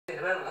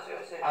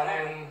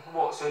then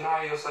what? So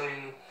now you're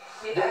saying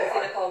you fancy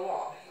Nicole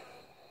more?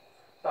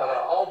 No,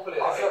 I'll put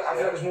it. I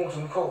feel like it's more to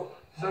Nicole.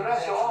 so.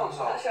 That's your answer.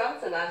 That's your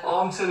answer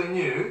now. I'm telling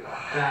you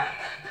that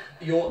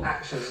your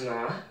actions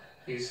now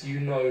is you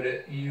know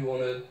that you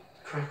want to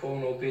crack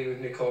on or be with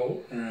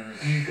Nicole.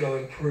 You go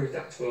and prove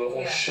that to her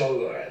or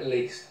show her at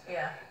least.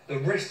 Yeah. The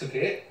rest of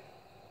it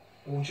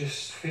will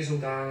just fizzle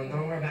down.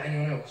 Don't worry about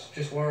anyone else.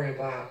 Just worry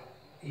about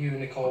you and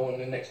Nicole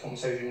and the next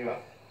conversation you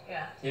have.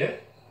 Yeah. Yeah?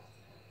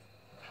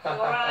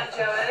 Alright,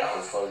 Joey. That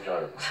was so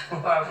joke.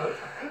 What happened?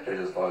 It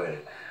was funny.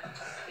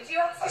 Did you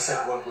ask I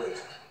said one word.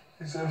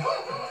 He said,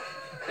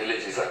 He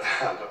literally sat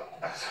down.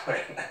 I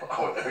swear,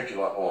 oh, who do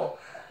you like more?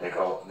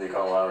 Nicole,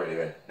 Harry. He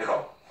went,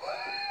 Nicole.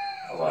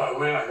 I was like, No,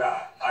 we went like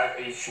that.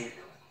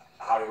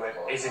 Harry went,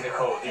 is it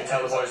Nicole? Did you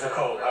tell the boys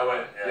Nicole? I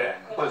went, yeah.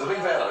 well, to be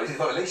fair though,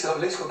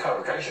 at least got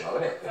clarification though,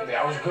 isn't it?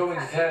 Yeah, I was going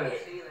to tell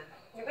it.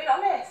 You've been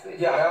honest with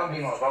Yeah, I am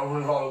being honest, but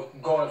we've all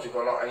gone up to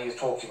go out and he's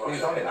talked to you about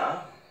We've done it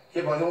now.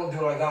 Yeah, but I don't want to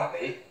do it like that,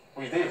 mate.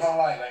 We did. I can't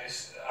lie, like,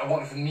 I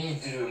wanted for me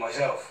to do it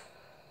myself.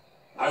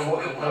 I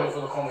wanted to play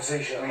for the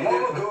conversation. I'm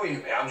not going to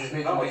you, mate. I'm just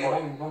making my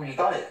point. You've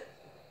done it.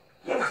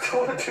 Yeah, but I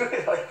don't want to do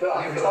it like that.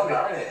 Yeah, we've done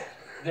that, isn't it?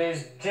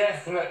 There's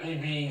definitely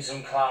been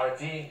some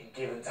clarity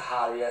given to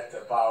Harriet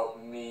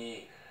about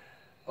me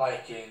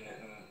liking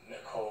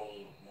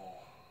Nicole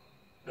more.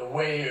 The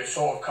way it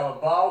sort of come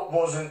about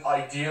wasn't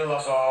ideal,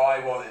 that's how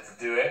I wanted to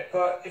do it.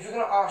 But if you're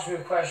going to ask me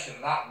a question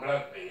that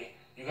bluntly,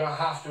 you're going to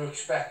have to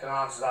expect an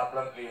answer that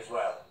bluntly as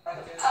well. Oh,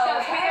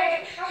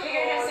 we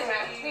go dressing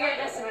room. We go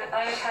dressing room.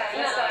 Okay,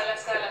 let's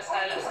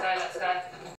go.